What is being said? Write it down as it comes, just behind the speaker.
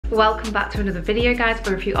Welcome back to another video, guys,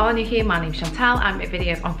 or if you are new here, my name's Chantal. I make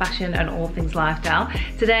videos on fashion and all things lifestyle.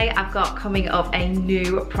 Today I've got coming up a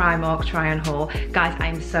new Primark try-on haul. Guys,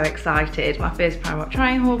 I'm so excited. My first Primark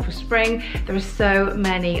try-on haul for spring. There are so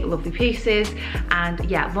many lovely pieces and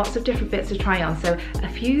yeah, lots of different bits to try on. So a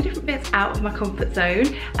few different bits out of my comfort zone.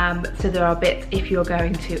 So there are bits if you're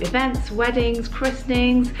going to events, weddings,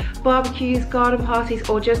 christenings, barbecues, garden parties,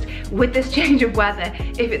 or just with this change of weather,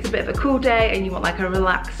 if it's a bit of a cool day and you want like a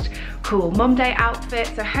relaxed cool mum day outfit.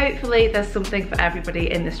 So hopefully there's something for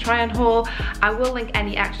everybody in this try on haul. I will link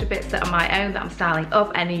any extra bits that are my own that I'm styling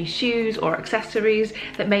up, any shoes or accessories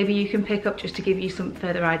that maybe you can pick up just to give you some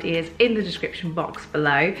further ideas in the description box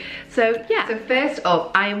below. So yeah, so first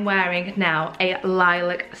up, I am wearing now a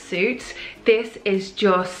lilac suit. This is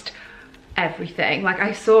just everything. Like,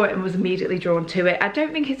 I saw it and was immediately drawn to it. I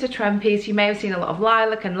don't think it's a trend piece. You may have seen a lot of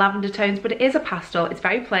lilac and lavender tones, but it is a pastel. It's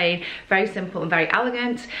very plain, very simple and very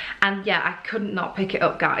elegant, and yeah, I couldn't not pick it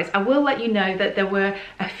up, guys. I will let you know that there were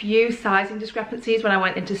a few sizing discrepancies when I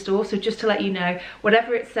went into store, so just to let you know,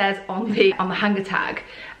 whatever it says on the hanger tag,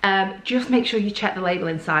 just make sure you check the label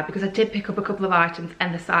inside, because I did pick up a couple of items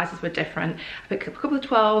and the sizes were different. I picked up a couple of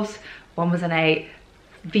 12s, one was an 8,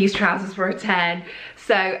 these trousers were a 10.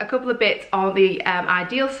 So a couple of bits are the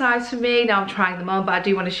ideal size for me. Now I'm trying them on, but I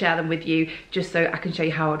do want to share them with you just so I can show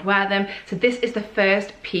you how I would wear them. So this is the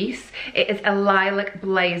first piece. It is a lilac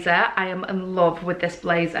blazer. I am in love with this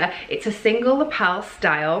blazer. It's a single lapel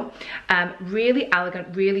style, really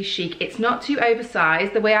elegant, really chic. It's not too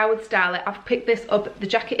oversized. The way I would style it, I've picked this up. The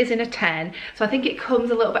jacket is in a 10, so I think it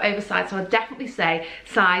comes a little bit oversized. So I'd definitely say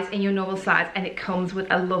size in your normal size, and it comes with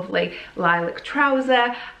a lovely lilac trouser.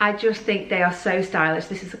 I just think they are so stylish.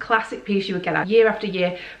 This is a classic piece you would get out year after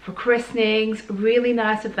year for christenings, really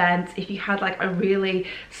nice events. If you had like a really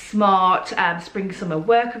smart spring summer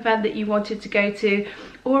work event that you wanted to go to,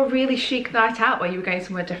 or a really chic night out where you were going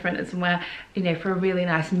somewhere different and somewhere, you know, for a really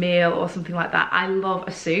nice meal or something like that. I love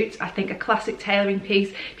a suit. I think a classic tailoring piece,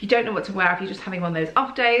 if you don't know what to wear, if you're just having one of those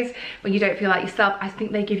off days when you don't feel like yourself, I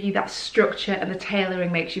think they give you that structure, and the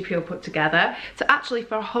tailoring makes you feel put together. So actually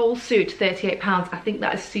for a whole suit, £38, I think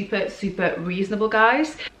that is super, super reasonable,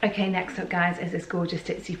 guys. Okay, next up, guys, is this gorgeous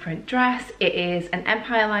Ditsy print dress. It is an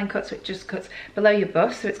empire line cut, so it just cuts below your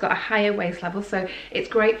bust, so it's got a higher waist level. So it's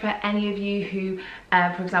great for any of you who,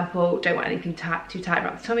 for example, don't want anything too tight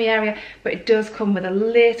around the tummy area, but it does come with a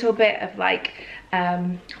little bit of like,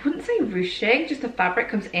 I wouldn't say ruching, just the fabric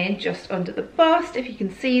comes in just under the bust. If you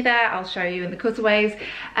can see there, I'll show you in the cutaways.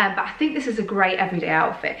 But I think this is a great everyday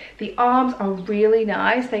outfit. The arms are really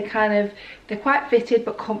nice. They're quite fitted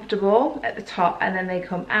but comfortable at the top, and then they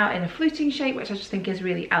come out in a fluting shape, which I just think is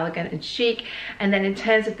really elegant and chic. And then in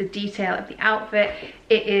terms of the detail of the outfit,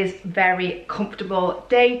 it is very comfortable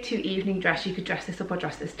day to evening dress. You could dress this up or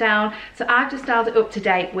dress this down. So I've just styled it up to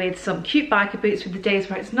date with some cute biker boots for the days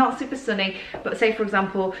where it's not super sunny, but say for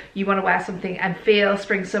example you want to wear something and feel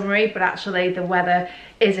spring summery, but actually the weather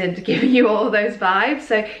isn't giving you all those vibes.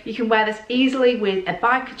 So you can wear this easily with a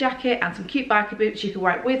biker jacket and some cute biker boots. You can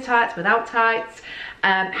wear it with tights, without tights,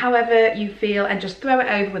 however you feel, and just throw it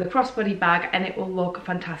over with a crossbody bag and it will look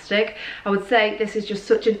fantastic. I would say this is just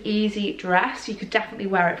such an easy dress. You could definitely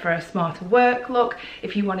wear it for a smarter work look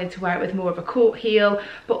if you wanted to wear it with more of a court heel,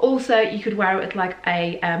 but also you could wear it with like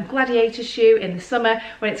a gladiator shoe in the summer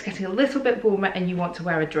when it's getting a little bit warmer and you want to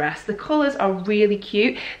wear a dress. The colours are really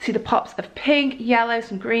cute. See the pops of pink, yellow,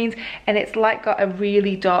 some greens, and it's like got a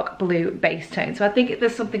really dark blue base tone. So I think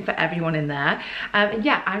there's something for everyone in there. And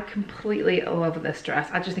yeah, I completely love this dress.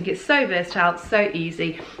 I just think it's so versatile, so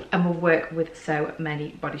easy, and will work with so many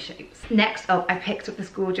body shapes. Next up, I picked up this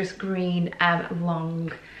gorgeous green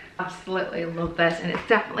long, absolutely love this, and it's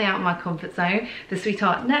definitely out of my comfort zone. The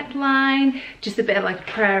sweetheart neckline, just a bit of like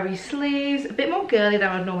prairie sleeves, a bit more girly than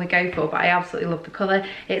I'd normally go for, but I absolutely love the colour.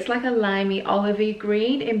 It's like a limey olivey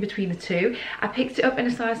green in between the two. I picked it up in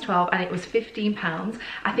a size 12 and it was £15.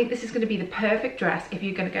 I think this is going to be the perfect dress if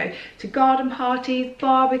you're going to go to garden parties,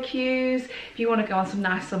 barbecues, if you want to go on some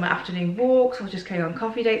nice summer afternoon walks, or just go on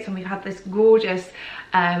coffee dates. And we've had this gorgeous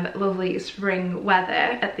lovely spring weather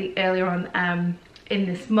at the earlier on in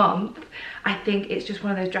this month. I think it's just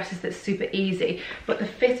one of those dresses that's super easy, but the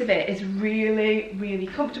fit of it is really, really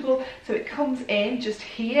comfortable. So it comes in just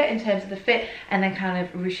here in terms of the fit, and then kind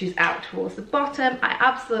of ruches out towards the bottom. I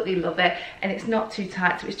absolutely love it, and it's not too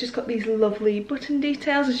tight, so it's just got these lovely button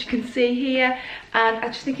details, as you can see here, and I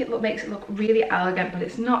just think it makes it look really elegant, but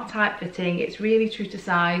it's not tight fitting. It's really true to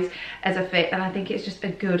size as a fit, and I think it's just a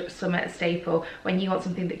good summer staple when you want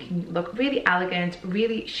something that can look really elegant,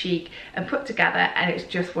 really chic and put together, and it's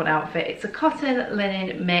just one outfit. It's a cotton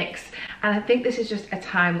linen mix. and I think this is just a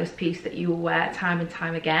timeless piece that you will wear time and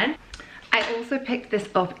time again. I also picked this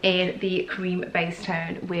up in the cream base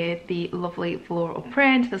tone with the lovely floral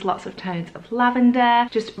print. There's lots of tones of lavender,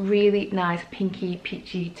 just really nice pinky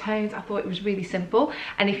peachy tones. I thought it was really simple,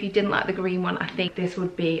 and if you didn't like the green one, I think this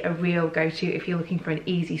would be a real go-to if you're looking for an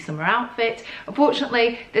easy summer outfit.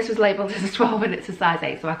 Unfortunately, this was labelled as a 12 and it's a size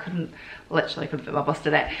 8, so I literally couldn't fit my bust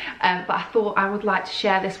in it. But I thought I would like to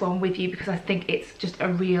share this one with you because I think it's just a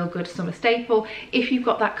real good summer staple. If you've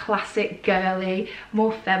got that classic girly,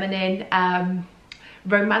 more feminine,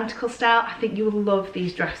 romantical style, I think you will love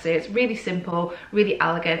these dresses. Really simple, really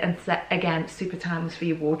elegant, and again, super timeless for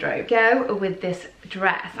your wardrobe. Go with this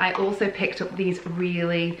dress. I also picked up these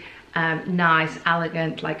really nice,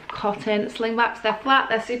 elegant, like cotton slingbacks. They're flat,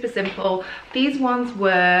 they're super simple. These ones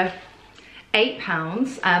were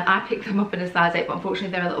 £8. I picked them up in a size 8, but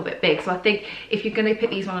unfortunately they're a little bit big, so I think if you're going to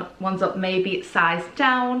pick these ones up, maybe size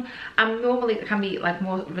down. Normally it can be like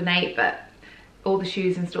more of an 8, but all the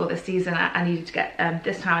shoes in store this season I needed to get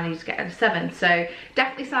this time I needed to get a 7, so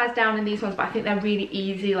definitely size down in these ones, but I think they're really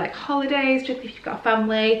easy, like holidays, particularly if you've got a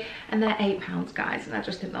family, and they're £8, guys, and I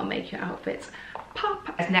just think they'll make your outfits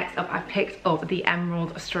pop. Next up, I picked up the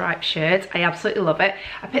emerald striped shirt. I absolutely love it.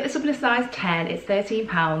 I picked this up in a size 10. It's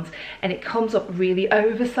 £13, and it comes up really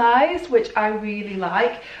oversized, which I really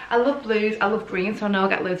like. I love blues, I love green, so I know I'll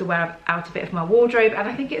get loads of wear out of it for my wardrobe, and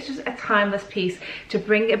I think it's just a timeless piece to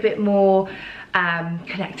bring a bit more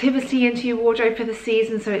connectivity into your wardrobe for the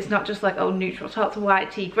season, so it's not just like, oh, neutral top to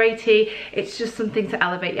white tee, grey tee. It's just something to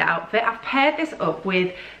elevate your outfit. I've paired this up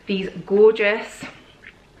with these gorgeous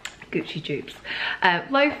Gucci dupes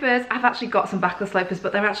loafers. I've actually got some backless loafers,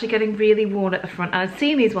 but they're actually getting really worn at the front, and I'd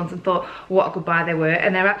seen these ones and thought what a good buy they were,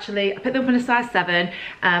 and they're actually, I picked them up in a size 7.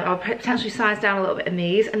 I'll potentially size down a little bit in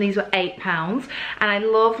these, and these were £8, and I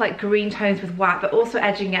love like green tones with white, but also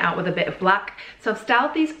edging it out with a bit of black. So I've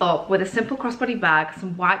styled these up with a simple crossbody bag,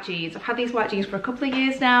 some white jeans. I've had these white jeans for a couple of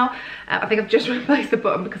years now. I think I've just replaced the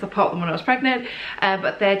button because I popped them when I was pregnant,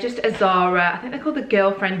 but they're just a Zara, I think they're called the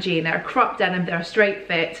girlfriend jean. They're a crop denim, they're a straight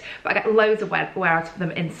fit, but I get loads of wear out of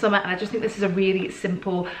them in summer, and I just think this is a really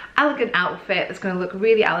simple, elegant outfit that's going to look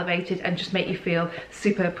really elevated and just make you feel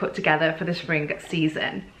super put together for the spring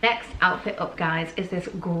season. Next outfit up, guys, is this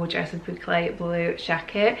gorgeous boucle blue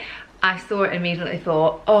jacket. I saw it and immediately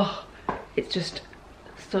thought, oh, it's just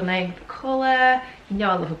stunning. The colour, you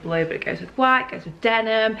know I love a blue, but it goes with white, goes with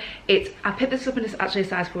denim. I picked this up and it's actually a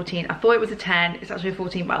size 14. I thought it was a 10, it's actually a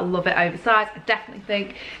 14, but I love it oversized. I definitely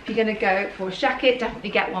think if you're gonna go for a jacket,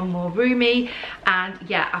 definitely get one more roomy. And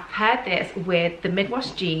yeah, I've paired this with the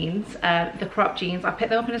mid-wash jeans, the crop jeans. I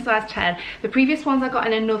picked them up in a size 10. The previous ones I got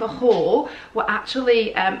in another haul were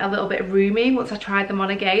actually a little bit roomy once I tried them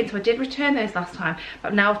on again, so I did return those last time,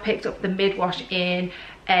 but now I've picked up the mid-wash in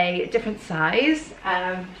a different size.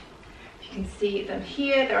 You can see them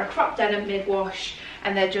here. They're a crop denim mid-wash,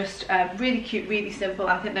 and they're just really cute, really simple.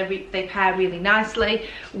 I think they pair really nicely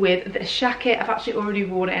with the shacket. I've actually already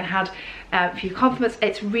worn it and had a few compliments.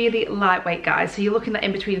 It's really lightweight, guys, so you're looking at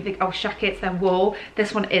in between and think, oh, shackets, they're wool.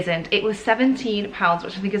 This one isn't. It was £17,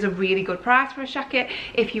 which I think is a really good price for a shacket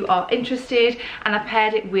if you are interested. And I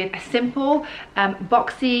paired it with a simple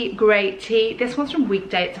boxy grey tee. This one's from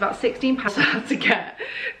Weekday. It's about £16. So I had to get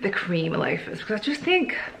the cream loafers because I just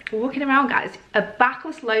think, walking around, guys, a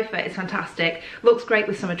backless loafer is fantastic, looks great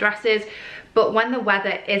with summer dresses, but when the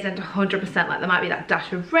weather isn't 100%, like there might be that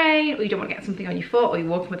dash of rain, or you don't want to get something on your foot, or you're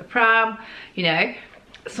walking with a pram, you know,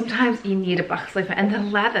 sometimes you need a backless loafer. And the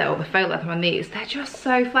leather, or the faux leather on these, they're just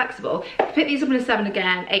so flexible. I picked these up in a 7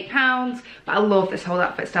 again, £8, but I love this whole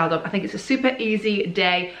outfit styled up. I think it's a super easy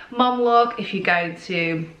day mom look if you go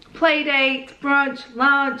to play date, brunch,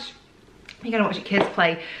 lunch, you're gonna watch your kids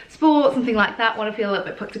play sports, something like that, want to feel a little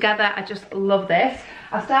bit put together. I just love this.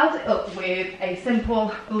 I styled it up with a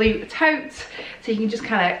simple blue tote, so you can just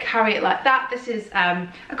kind of carry it like that. This is a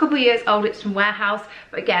couple of years old, it's from Warehouse,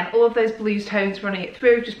 but again, all of those blues tones running it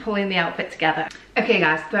through, just pulling the outfit together. Okay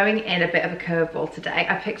guys, throwing in a bit of a curveball today,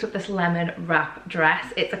 I picked up this lemon wrap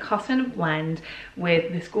dress. It's a cotton blend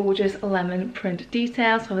with this gorgeous lemon print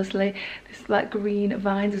details, obviously this like green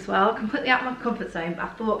vines as well. Completely out of my comfort zone, but I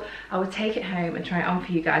thought I would take it home and try it on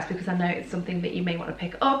for you guys because I know it's something that you may want to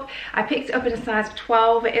pick up. I picked it up in a size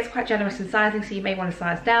 12. It is quite generous in sizing, so you may want to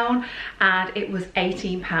size down, and it was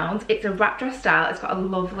 £18. It's a wrap dress style. It's got a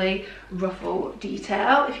lovely ruffle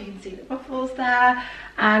detail, if you can see the ruffles there,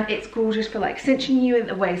 and it's gorgeous for like cinching you in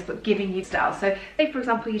the waist but giving you style. So say for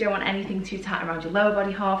example you don't want anything too tight around your lower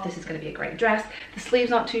body half, this is going to be a great dress. The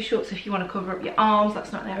sleeves aren't too short, so if you want to cover up your arms,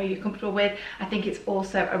 that's not an area you're comfortable with, I think it's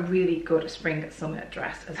also a really good spring summer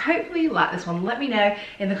dress. And hopefully you like this one. Let me know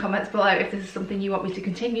in the comments below if this is something you want me to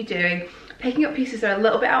continue doing, picking up pieces that are a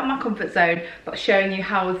little bit out of my comfort zone but showing you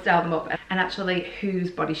how I would style them up and actually whose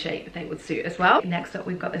body shape they would suit as well. Next up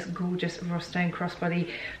we've got this gorgeous rust stone crossbody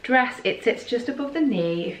dress. It sits just above the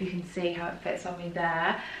knee, if you can see how it fits on me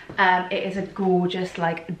there. It is a gorgeous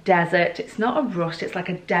like desert, it's not a rust, it's like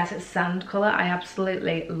a desert sand colour. I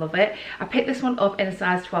absolutely love it. I picked this one up in a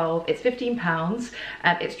size 12, it's £15.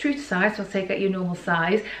 It's true to size, so I'll take out your normal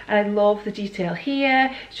size, and I love the detail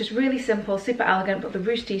here. It's just really simple, super elegant, but the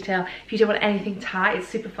ruched detail, if you don't want anything tight, it's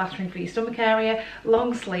super flattering for your stomach area.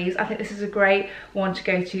 Long sleeves, I think this is a great one to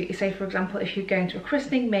go to, say for example if you're going to a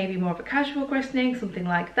christening, maybe more of a casual christening, something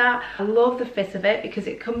like that. I love the fit of it because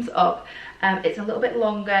it comes up, it's a little bit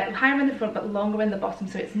longer, higher in the front but longer in the bottom,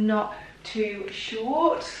 so it's not too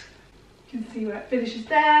short. You can see where it finishes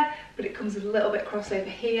there, but it comes with a little bit crossover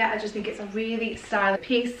here. I just think it's a really stylish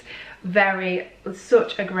piece,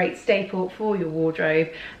 such a great staple for your wardrobe,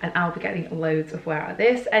 and I'll be getting loads of wear out of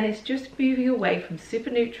this. And it's just moving away from super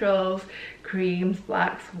neutrals, creams,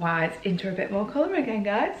 blacks, whites into a bit more colour again,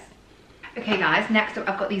 guys. Okay guys, next up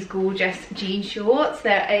I've got these gorgeous jean shorts.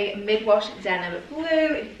 They're a mid-wash denim blue,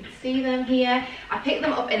 if you can see them here. I picked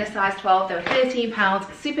them up in a size 12, they were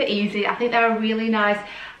 £13, super easy. I think they're a really nice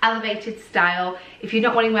elevated style if you're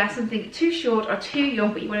not wanting to wear something too short or too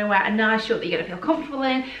young, but you want to wear a nice short that you're going to feel comfortable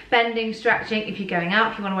in, bending, stretching. If you're going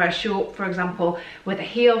out, if you want to wear a short, for example, with a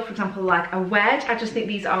heel, for example, like a wedge, I just think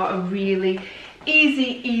these are a really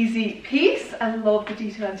easy piece. I love the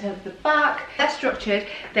detail in terms of the back. They're structured,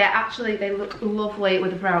 they look lovely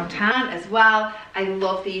with a brown tan as well. I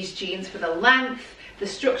love these jeans for the length. The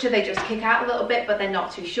structure, they just kick out a little bit, but they're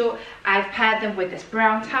not too short. I've paired them with this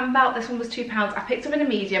brown tan belt. This one was £2. I picked up in a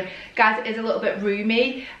medium. Guys, it is a little bit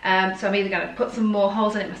roomy, so I'm either going to put some more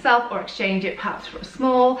holes in it myself or exchange it perhaps for a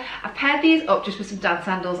small. I've paired these up just with some dad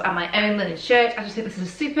sandals and my own linen shirt. I just think this is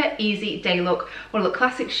a super easy day look. Want to look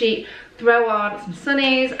classic chic, throw on some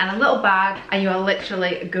sunnies and a little bag, and you are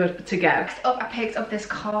literally good to go. Next up, I picked up this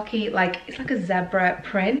khaki, it's like a zebra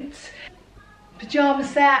print pyjama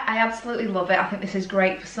set. I absolutely love it. I think this is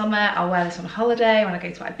great for summer. I'll wear this on holiday when I go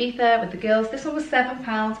to Ibiza with the girls. This one was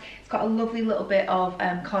 £7. It's got a lovely little bit of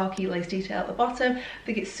khaki lace detail at the bottom. I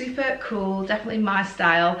think it's super cool, definitely my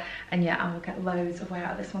style, and yeah, I will get loads of wear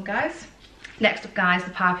out of this one, guys. Next up, guys,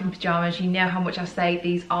 the piping pyjamas. You know how much I say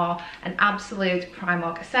these are an absolute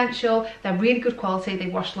Primark essential. They're really good quality, they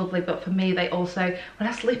wash lovely, but for me, they also, when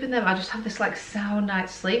I sleep in them, I just have this like sound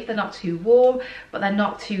night's sleep. They're not too warm, but they're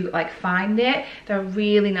not too like fine knit. They're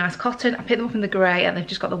really nice cotton. I picked them up in the grey, and they've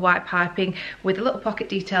just got the white piping with a little pocket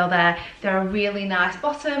detail there. They're a really nice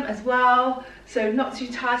bottom as well, so not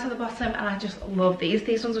too tight on the bottom, and I just love these.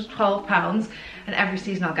 These ones are £12, and every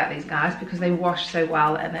season I'll get these, guys, because they wash so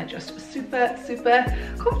well and they're just super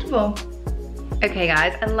comfortable. Okay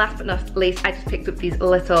guys, and last but not least, I just picked up these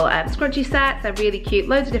little scrunchie sets. They're really cute,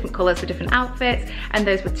 loads of different colours for different outfits, and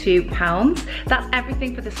those were £2. That's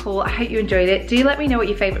everything for this haul. I hope you enjoyed it. Do let me know what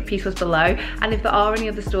your favourite piece was below, and if there are any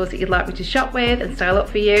other stores that you'd like me to shop with and style up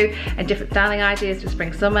for you, and different styling ideas for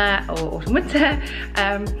spring, summer, or autumn, winter,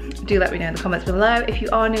 do let me know in the comments below. If you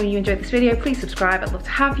are new and you enjoyed this video, please subscribe. I'd love to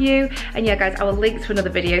have you. And yeah guys, I will link to another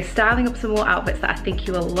video styling up some more outfits that I think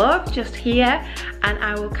you will love just here, and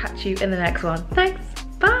I will catch you in the next one. Thanks,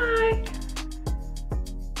 bye.